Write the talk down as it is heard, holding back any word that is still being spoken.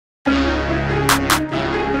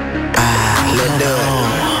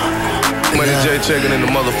checking in the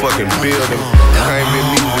motherfucking building. Can't be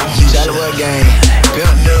music. Hollywood gang, Built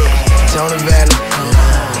Dude, Tony VALLI.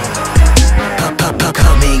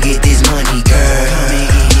 Come and get this money, girl.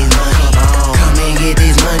 Come and get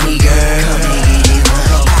this money, girl.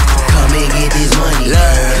 Come and get this money,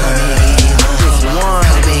 girl.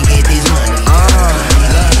 Come and get this money, girl.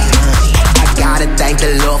 I gotta thank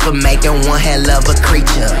the Lord for making one hell of a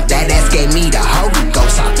creature. That ass gave me the Holy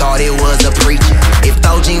Ghost, I thought it was a preacher. If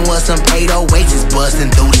Thojin was some 808s, it's busting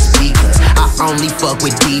through the speakers. I only fuck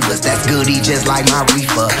with divas, that's goody just like my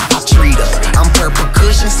reefer. I treat her, I'm purple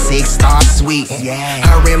cushion, 6-star sweet.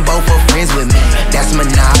 Her and both her friends with me, that's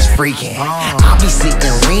Minaj freaking. I be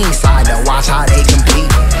sitting ringside to watch how they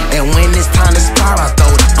compete. And when it's time to start, I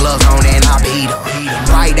throw the gloves on and I beat them.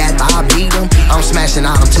 Right after I beat them, I'm smashing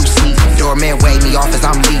out them 2 seats. Doorman wave me off as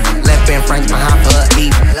I'm leaving, left and Frank behind for a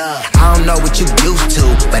even. I don't know what you used to,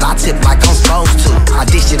 but I tip like I'm supposed to. I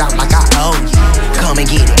dish it out like I owe you. Come and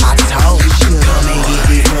get it, I told you. Come and get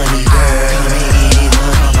this money, girl.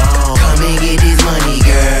 Come and get this money,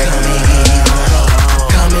 girl.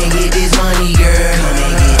 Come and get this money, girl.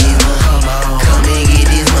 Come and get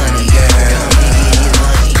this money, girl.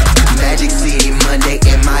 Magic City, Monday,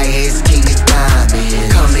 MIS, King of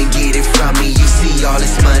Diamonds. Come and get it from me, you see all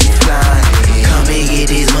this money flying. Come and get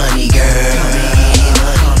this money, girl.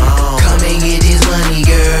 Come and get this money,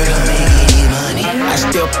 girl. I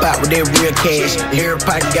step out with that real cash. Every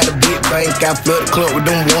pocket got a big bank. I flood the club with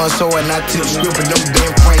them ones, so and I tip strip with them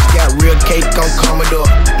Ben Franks. Got real cake on Commodore.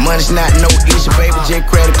 Money's not no issue, baby. J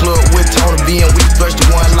Credit Club with Tony V, and we flush the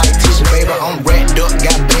one like tissue, baby. I'm racked up,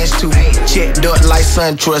 got bench too. Checked up like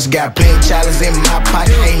SunTrust. Got plenty chalice in my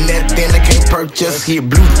pocket. Ain't nothing I can't purchase. Hit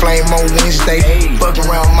Blue Flame on Wednesday. Fuck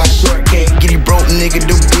around with my shortcake. Get you broke nigga,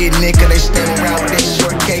 do big nigga. They stand around with that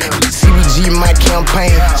shortcake. CBG my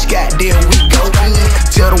campaign. Scott deal, we go in.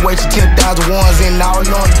 Tell the wait to 10,000 ones and all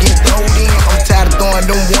on get thrown in. I'm tired of throwing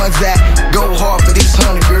them ones out. Go hard for this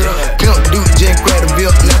honey, girl. Pimp Duke, J Credit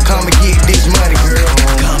Bill. Now come and get this money, girl.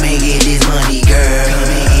 Come and get this money, girl.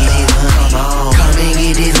 Come and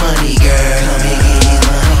get this money, girl.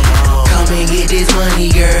 Come and get this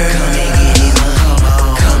money, girl.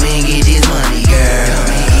 Come and get this money, girl.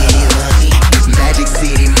 Magic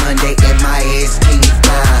City, Monday, MIS, King of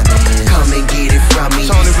Diamonds. Come and get it from me.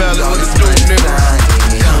 Tony VALLI, what it do, nigga?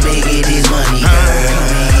 Come and get this money, girl.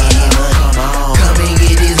 Come and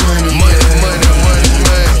get this money, girl. Money,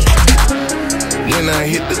 man. When I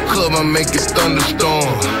hit the club, I make it thunderstorm.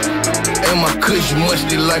 And my cushion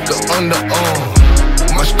musty like an underarm.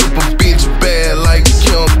 My stripper bitch bad like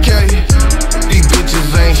Kim K. These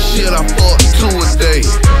bitches ain't shit, I fuck 2 a day.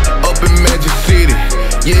 Up in Magic City,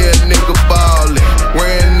 yeah, nigga ballin'.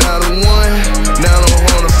 Wearing